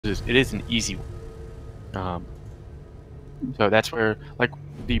it is an easy one. So that's where, like,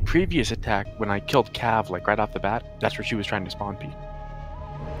 the previous attack, when I killed Cav, like, right off the bat, that's where she was trying to spawn peek.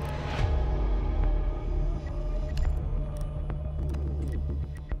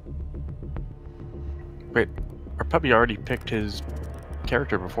 Wait, our puppy already picked his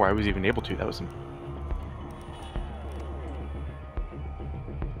character before I was even able to. That was...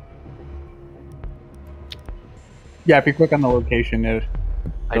 Yeah, if you click on the location,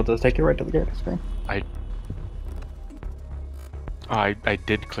 it'll just take you right to the character screen. I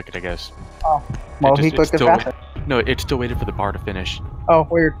did click it, I guess. Oh, well, he clicked it faster. No, it still waited for the bar to finish. Oh,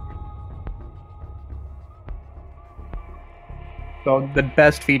 weird. So the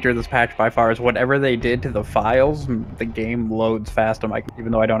best feature of this patch by far is whatever they did to the files, the game loads fast on my computer,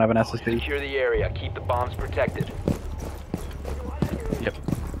 even though I don't have an SSD. Secure the area. Keep the bombs protected. Yep.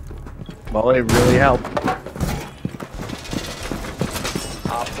 Well, it really helped.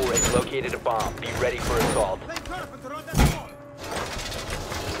 Op 4 has located a bomb. Be ready for assault.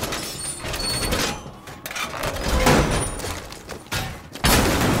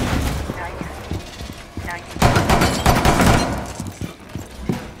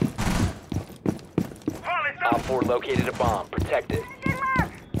 Op 4 located a bomb. Protect it.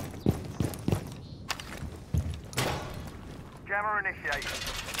 Jammer initiated.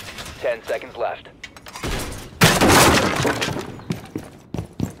 10 seconds left.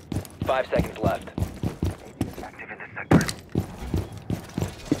 5 seconds left. Active in the sector.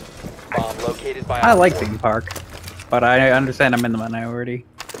 Bomb located by I Op like 4. theme park, but I understand I'm in the minority.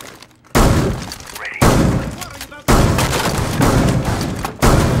 Ready.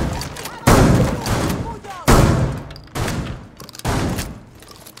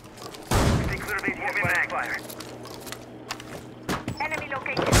 Stay clear of heavy mag fire. Enemy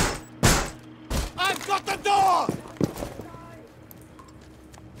located. I've got the door!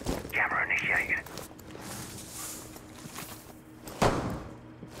 Camera initiated.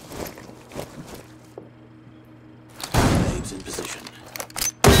 Waves in position.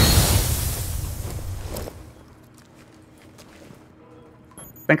 I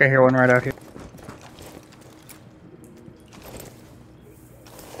think I hear one right out here.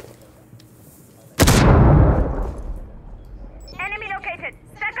 Enemy located.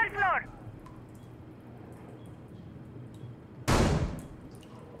 Second floor.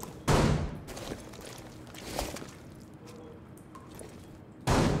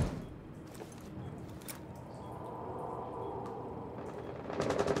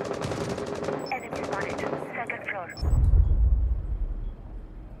 Enemy spotted. Second floor.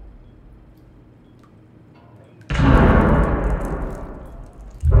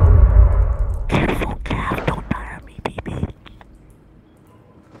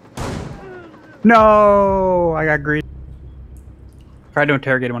 No, I got greedy. Tried to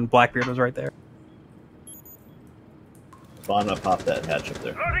interrogate him when Blackbeard was right there. I'm gonna pop that hatch up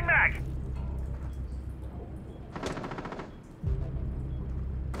there. Loading mag.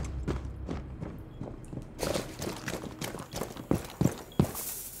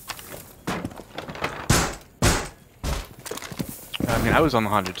 I mean, I was on the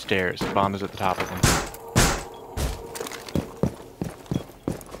 100 stairs. The bomb is at the top of them.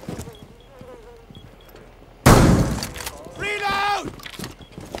 Reload!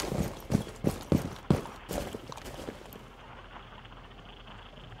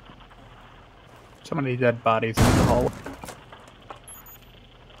 So many dead bodies in the hallway.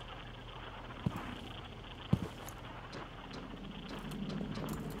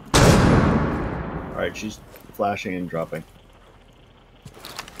 Alright, she's flashing and dropping.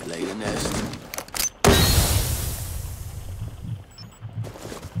 Lay the nest.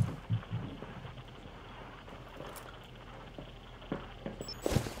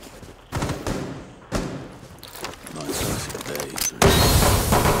 Nice classic days.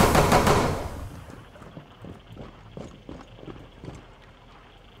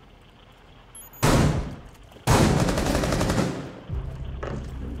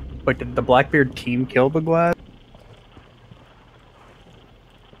 Wait, did the Blackbeard team kill the Glaz?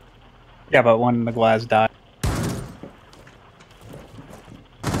 Yeah, but when the Glaz died.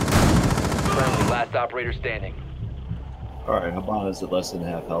 Friendly, last operator standing. Alright, Habana's at less than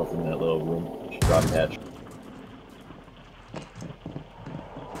half health in that little room. She dropped hatch.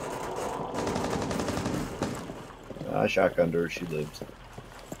 I shotgunned her, she lived.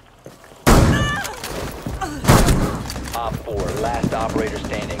 Op 4, last operator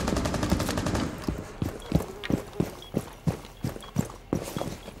standing.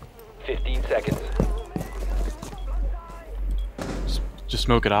 Seconds. Just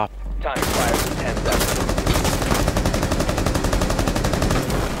smoke it off. Time expires in 10 seconds.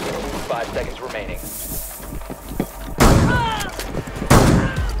 seconds remaining.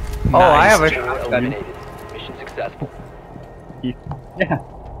 Oh, I have a Four shotgun. eliminated. Mission successful. Yeah.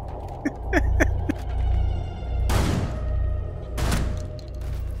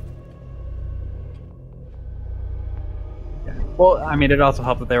 Well, I mean, it also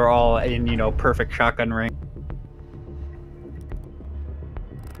helped that they were all in, you know, perfect shotgun range.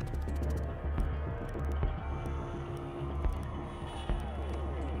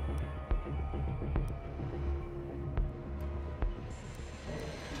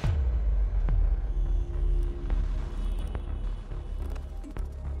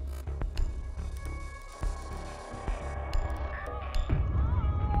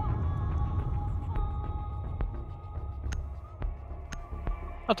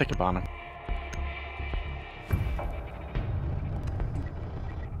 I'll take a bomber.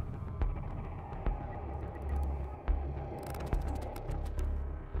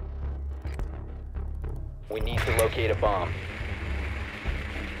 We need to locate a bomb.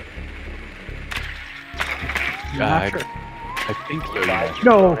 Not I, sure. I think so. Advise your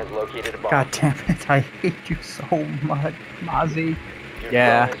No. drone has located a bomb. God damn it! I hate you so much, Mozzie. Your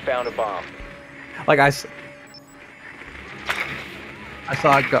Yeah. drone has found a bomb. Like I saw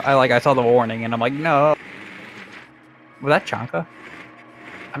it go, I saw the warning, and I'm like, no. Was that Chanka?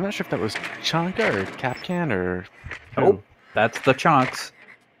 I'm not sure if that was Chanka or Capcan or. Nope. That's the chunks.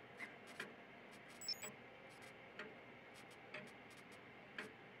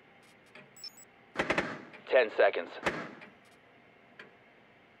 Who? 10 seconds.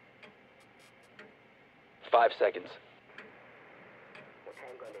 5 seconds.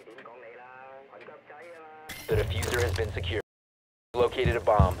 The diffuser has been secured. Located a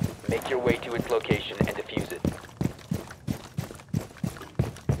bomb. Make your way to its location and defuse it.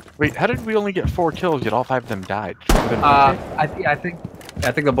 Wait, how did we only get 4 kills yet all 5 of them died? I think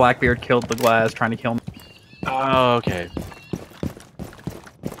the Blackbeard killed the glass trying to kill me. Oh, okay.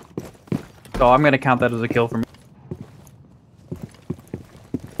 So I'm gonna count that as a kill for me.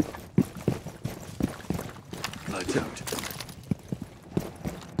 Lights out.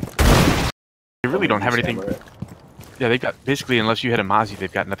 They really don't have anything. Samurai. Yeah, they've got basically, unless you hit a Mozzie,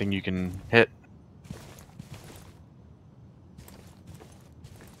 they've got nothing you can hit.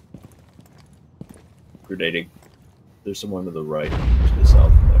 Grenading. There's someone to the right, to the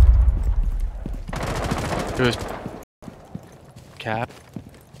south of there. It was Cap.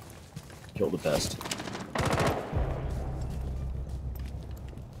 Kill the pest.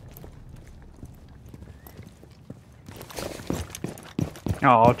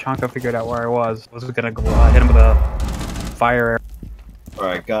 Oh, Chanka figured out where I was. I was gonna go hit him with a fire arrow.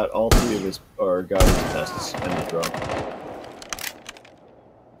 Alright, got all 3 of his, or got his pests and the drone.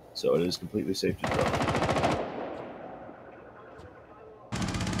 So it is completely safe to drone.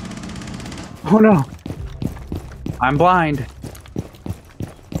 Oh no! I'm blind.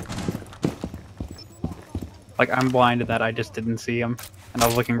 Like, I'm blind that I just didn't see him, and I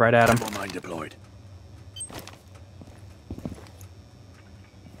was looking right at him. Mine deployed.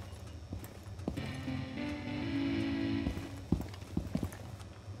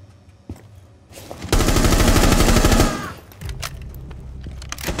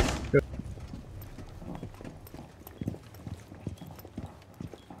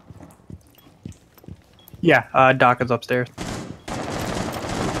 Yeah, Doc is upstairs. The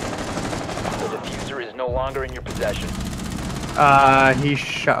diffuser is no longer in your possession.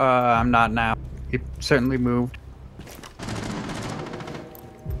 I'm not now. He certainly moved.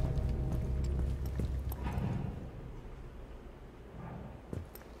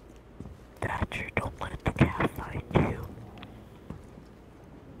 Thatcher, don't let the cat find you.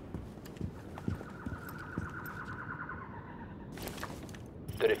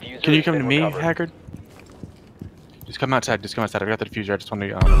 The diffuser Can you has come to been me, recovered. Haggard? Just come outside. Just come outside. I've got the diffuser. I just want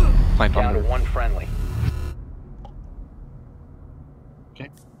to plant Down on to the. 1 friendly. Okay.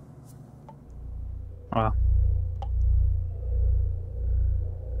 Wow.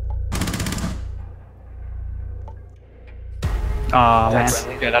 Aw, man.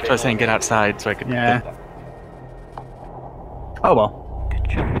 Friendlies Yeah, that's what I was saying. Get outside so I could. Yeah. Oh well. Good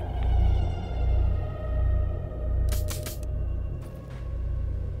job.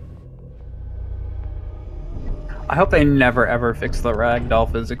 I hope they never ever fix the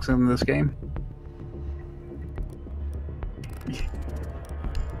ragdoll physics in this game.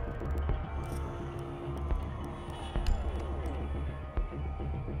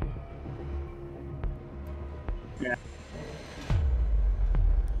 Yeah.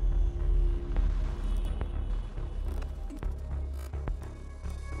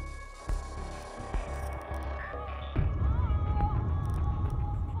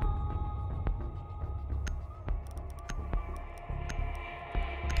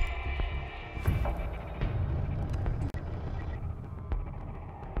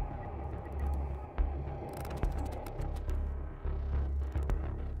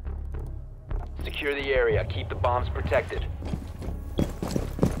 Secure the area. Keep the bombs protected.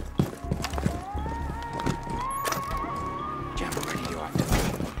 Jammer ready to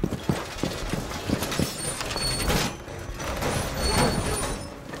activate.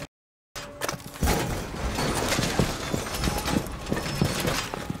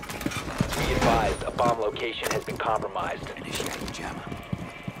 Be advised, a bomb location has been compromised. Initiating jammer.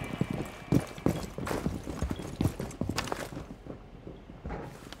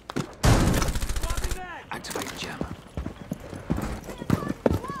 Activate jammer.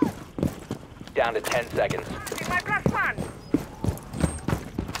 Down to 10 seconds.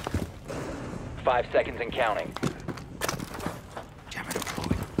 5 seconds and counting. Jammer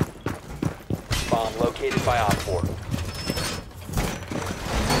deployed. Bomb located by Op 4.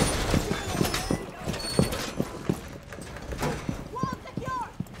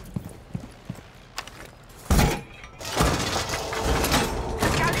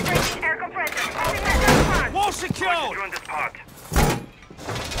 Wall secured!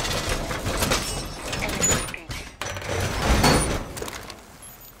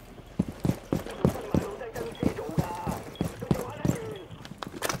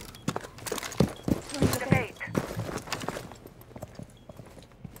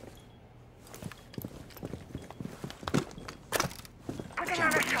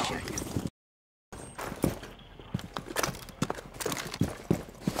 Jammer initiated.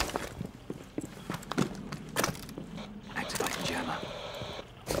 Activate jammer.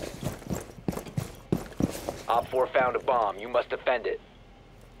 Op 4 found a bomb. You must defend it.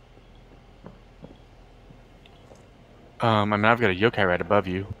 I mean, I've got a yokai right above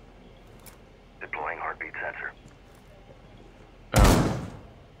you. Deploying heartbeat sensor.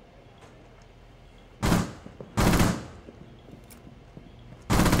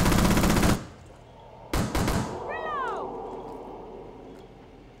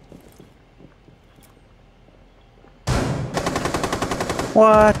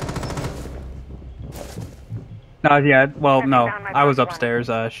 What? No, yeah, well, no. I was upstairs.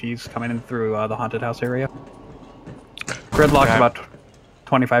 She's coming in through the haunted house area. Gridlock's Okay. about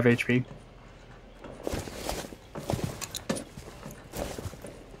 25 HP.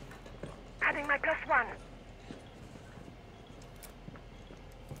 Adding my +1.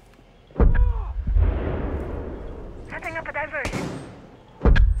 Setting up a diversion.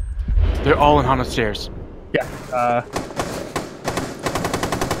 They're all in haunted stairs. Yeah,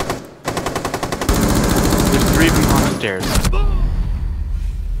 There's 3 of them haunted stairs.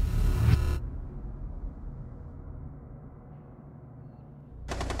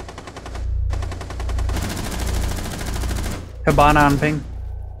 Hibana on ping.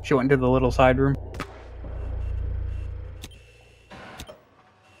 She went into the little side room.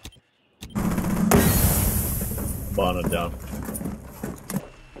 Bonnet down.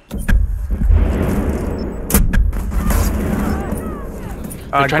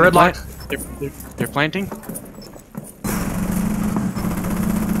 They're trying to Gridlock. plant. They're planting.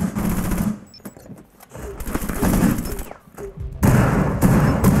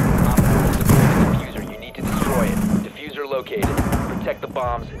 Diffuser. You need to destroy it. Diffuser located. Protect the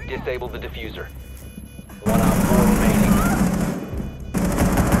bombs. Disable the diffuser. 1 Op 4 remaining.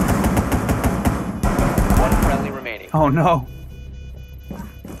 1 friendly remaining. Oh no.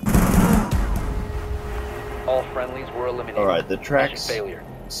 All friendlies were eliminated. Alright, the Mission tracks failure.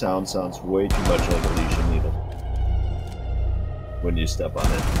 sounds way too much like a leash needle when you step on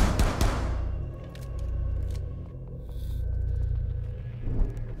it.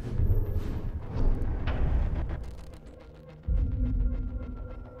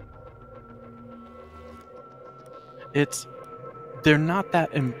 They're not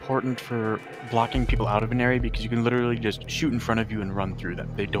that important for blocking people out of an area because you can literally just shoot in front of you and run through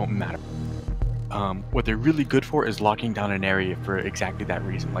them. They don't matter. What they're really good for is locking down an area for exactly that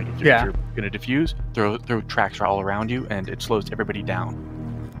reason. Like if you're gonna defuse, throw tracks all around you, and it slows everybody down.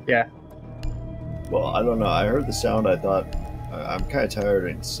 Yeah. Well, I don't know. I heard the sound. I thought I'm kind of tired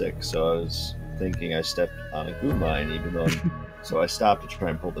and sick, so I was thinking I stepped on a goo mine, even though. So I stopped to try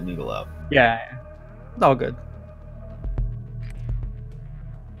and pull the needle out. Yeah. It's all good.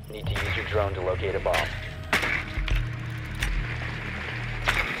 Need to use your drone to locate a bomb.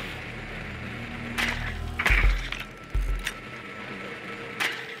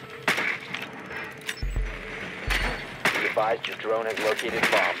 Be advised your drone has located a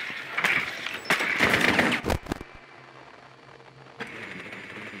bomb.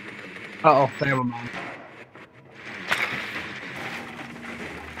 Uh-oh, they have a mom.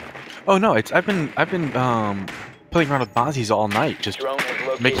 Oh no, I've been playing around with Mozzies all night, just Drone has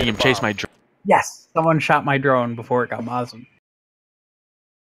located making him a chase bomb. my drone. Yes! Someone shot my drone before it got Moslem.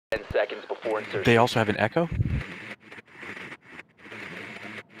 10 seconds. seconds before insertion. They also have an echo?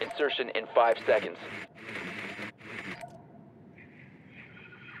 Insertion in 5 seconds.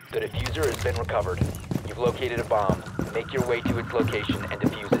 The diffuser has been recovered. You've located a bomb. Make your way to its location and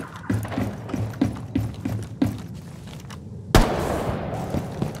defuse it.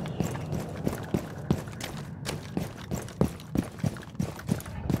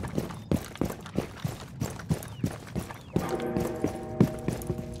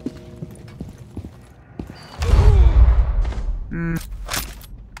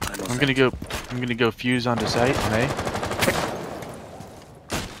 I'm gonna go fuse onto site, May.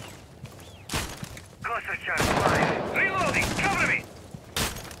 Cluster charge 5. Reloading! Cover me!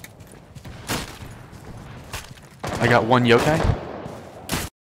 I got one yokai.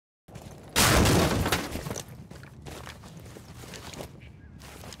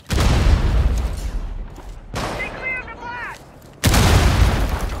 Stay clear of the blast!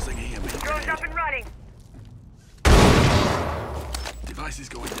 Nothing here, mate. Drone's up and running. Device is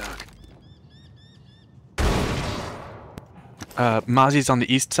going dark. Mozzie's on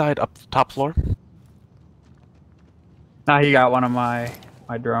the east side, up top floor. Nah, he got one of my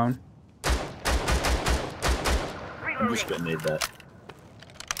drone. I'm just gonna need that.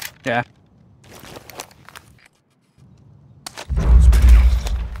 Yeah. Drone spinning up.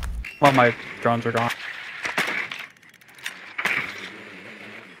 Well, my drones are gone.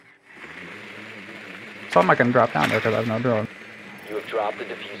 Something I can drop down there because I have no drone. You have dropped the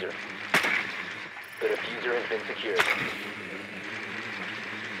diffuser. The diffuser has been secured.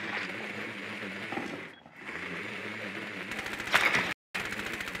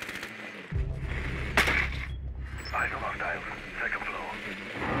 Eyes on hostiles. Second floor.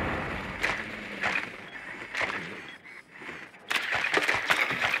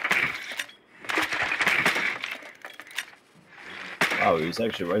 Wow, he was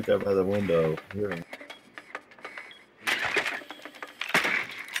actually right there by the window, hearing.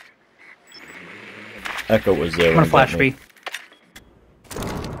 Echo was there. I'm gonna when flash got me. B.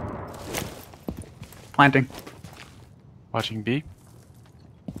 Planting. Watching B.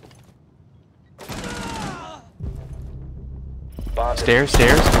 Bomb Stairs.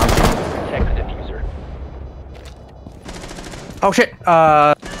 Protect the diffuser. Oh shit!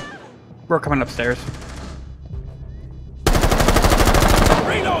 We're coming upstairs.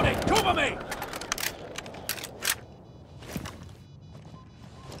 Reloading! Cover me!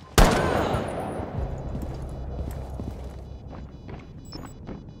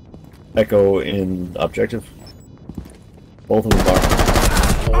 Echo in objective. Both of them are.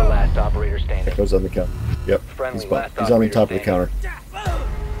 4 last operator standing. Echo's on the counter. Yep. Friendly He's last on the operator top of the standing.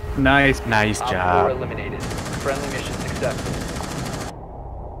 counter. Nice. Nice Op 4 job. eliminated. Friendly mission successful.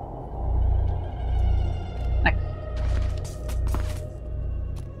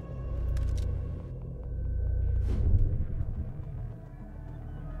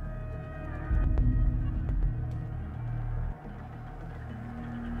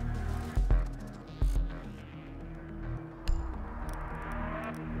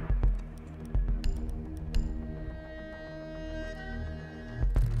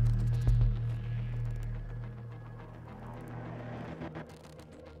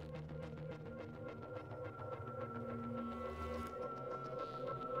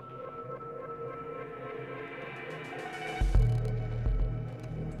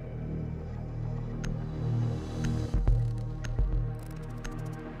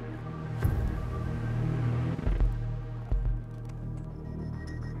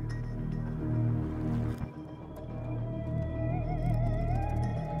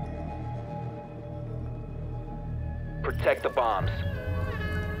 Protect the bombs.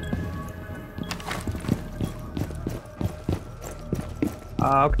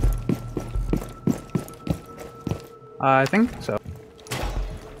 Okay. I think so.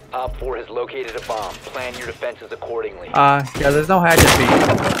 Op 4 has located a bomb. Plan your defenses accordingly. Yeah, there's no hatchet B.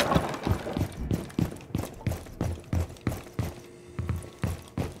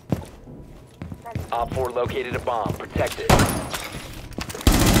 Op 4 located a bomb. Protect it.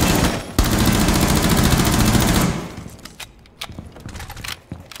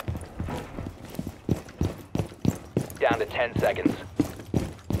 Down to 10 seconds.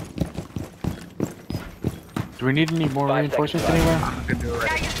 Do we need any more 5 reinforcements seconds anywhere? I can do it.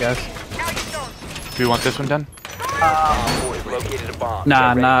 Now you Yes. Now you don't. Do we want this one done? Op 4 has located a bomb. Nah, Get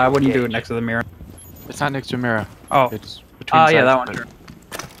ready nah, I to wouldn't do it engage. next to the mirror. It's not next to a mirror. Oh. It's between Yeah, sides, that one. but- Sure.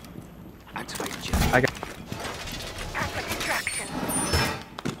 Activate jam. Time for distraction.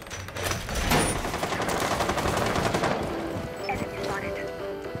 Enemy spotted.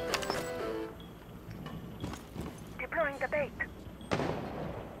 Deploying the bait.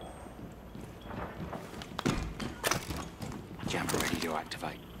 Jammer ready to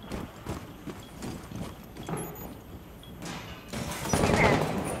activate.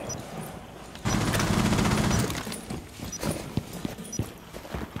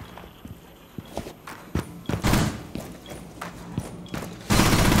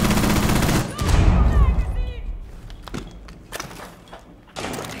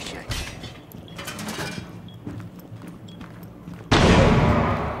 Jammer initiated.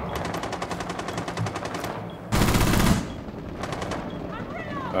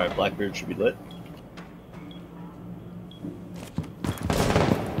 Alright, Blackbeard should be lit.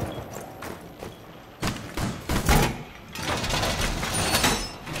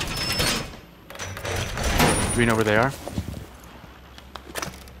 Do we know where they are?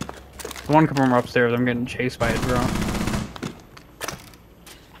 The one coming from upstairs, I'm getting chased by a drone.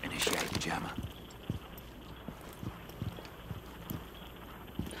 Initiate jammer.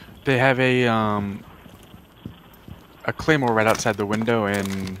 They have a claymore right outside the window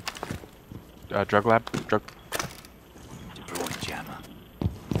in drug lab. Deploy jammer.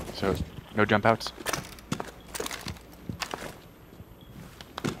 So no jump outs.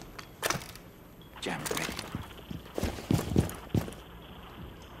 Jammer ready.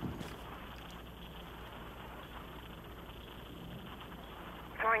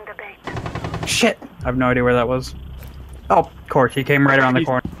 Throwing the bait. Shit! I have no idea where that was. Oh, of course, he came right around the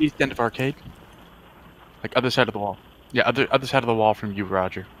corner. East end of arcade. Like other side of the wall. Yeah, other side of the wall from you,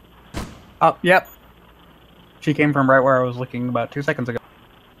 Roger. Oh, yep. She came from right where I was looking about 2 seconds ago.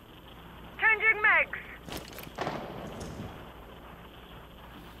 Changing mags.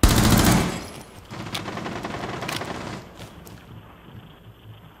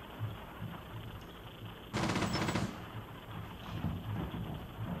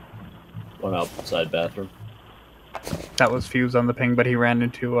 One outside bathroom. That was Fuse on the ping, but he ran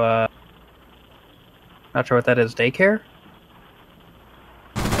into, not sure what that is, daycare?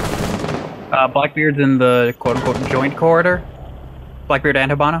 Blackbeard's in the quote-unquote joint corridor. Blackbeard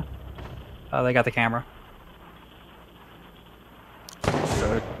and Habana. They got the camera.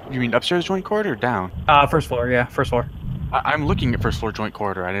 You mean upstairs joint corridor or down? First floor, yeah, first floor. I'm looking at first floor joint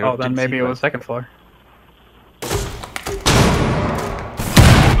corridor. I Oh, then didn't maybe see it was second floor.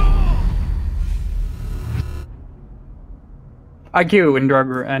 IQ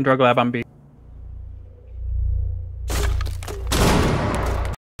and drug lab on B.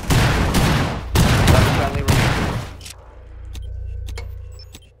 Friendly remaining.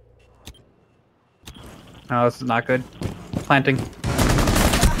 No, this is not good. Planting.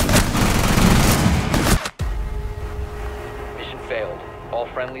 Mission failed. All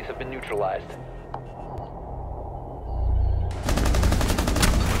friendlies have been neutralized.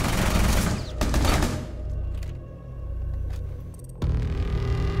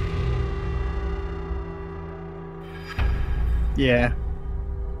 Yeah.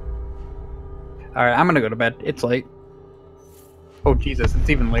 Alright, I'm gonna go to bed. It's late. Oh, Jesus, it's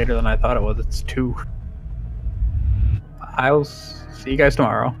even later than I thought it was. It's 2. I'll see you guys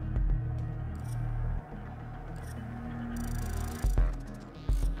tomorrow.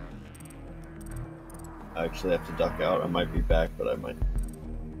 I actually have to duck out. I might be back, but I might.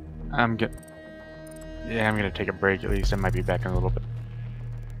 I'm good. Yeah, I'm gonna take a break at least. I might be back in a little bit.